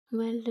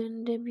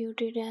Velden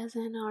debuted as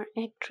an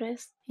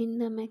actress in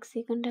the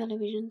Mexican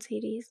television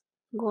series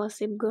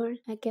Gossip Girl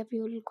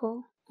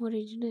Acapulco.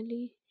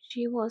 Originally,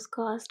 she was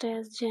cast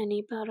as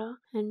Jenny Parra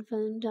and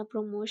filmed a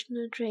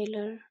promotional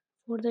trailer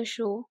for the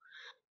show,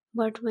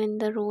 but when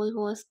the role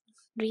was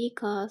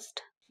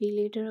recast, she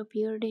later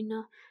appeared in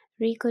a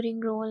recurring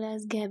role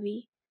as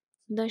Gabby.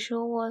 The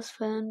show was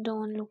filmed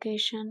on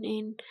location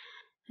in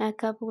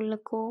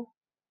Acapulco,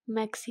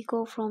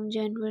 Mexico from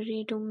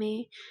January to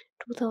May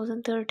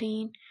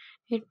 2013.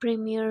 It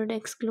premiered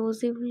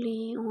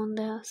exclusively on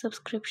the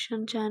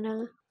subscription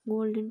channel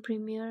Golden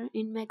Premiere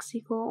in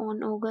Mexico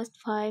on August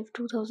 5,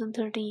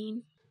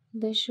 2013.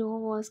 The show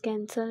was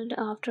cancelled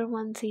after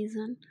one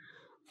season,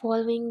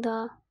 following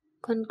the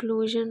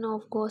conclusion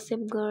of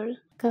Gossip Girl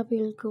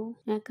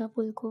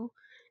Acapulco.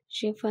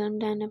 She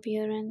filmed an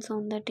appearance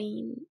on the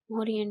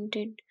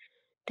teen-oriented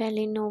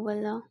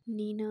telenovela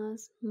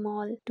Nina's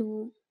Mall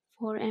 2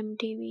 for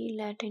MTV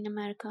Latin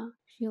America.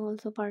 She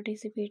also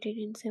participated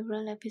in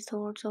several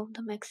episodes of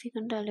the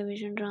Mexican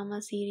television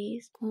drama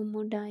series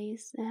Como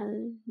Dice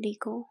El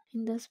Dico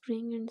in the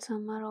spring and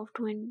summer of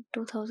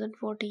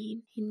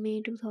 2014. In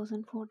May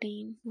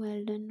 2014,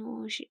 Velden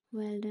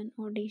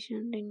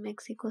auditioned in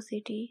Mexico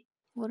City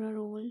for a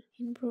role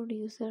in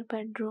producer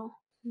Pedro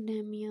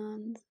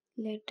Damian's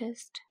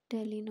latest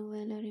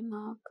telenovela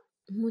Remark.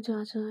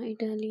 Muchacha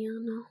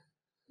Italiana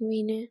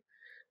Vine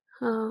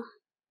a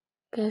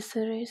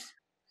Caceres.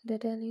 The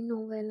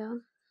telenovela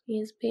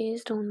is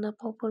based on the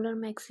popular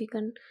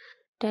Mexican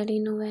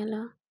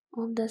telenovela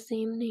of the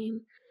same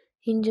name.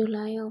 In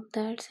July of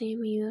that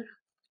same year,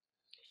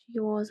 she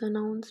was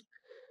announced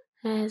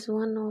as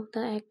one of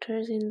the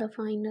actors in the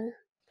final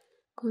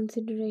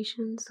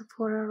considerations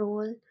for a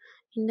role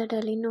in the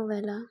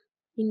telenovela.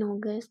 In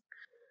August,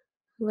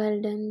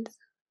 Velden's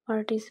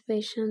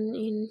participation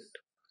in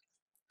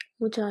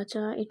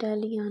Muchacha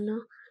Italiana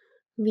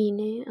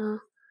Vine a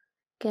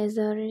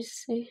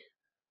Cazares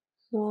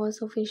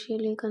was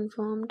officially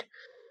confirmed.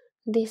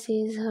 This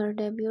is her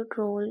debut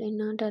role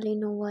in a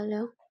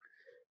telenovela.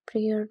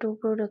 Prior to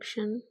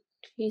production,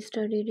 she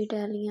studied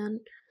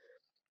Italian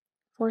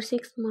for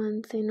 6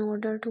 months in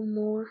order to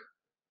more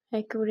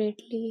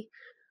accurately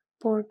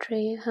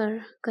portray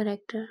her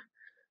character.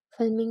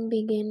 Filming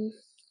began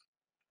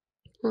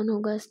on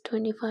August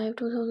 25,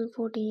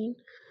 2014,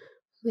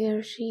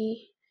 where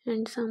she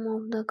and some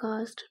of the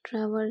cast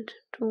traveled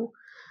to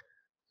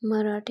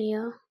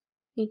Marathia,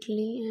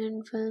 Italy,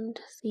 and filmed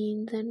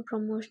scenes and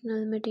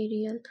promotional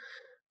material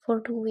for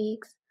 2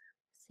 weeks.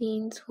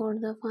 Scenes for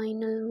the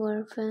final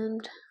were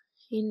filmed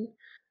in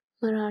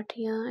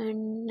Marathia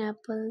and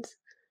Naples,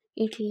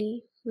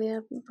 Italy,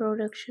 where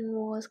production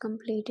was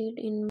completed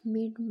in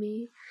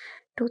mid-May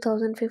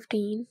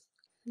 2015.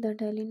 The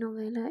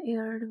telenovela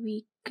aired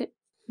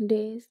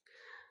weekdays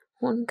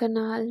on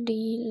Canal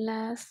de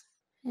las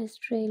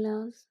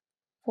Estrellas.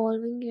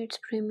 Following its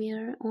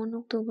premiere on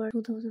October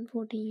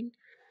 2014,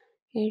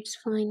 its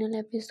final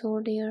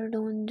episode aired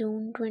on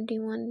June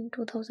 21,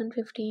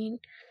 2015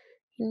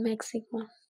 in Mexico.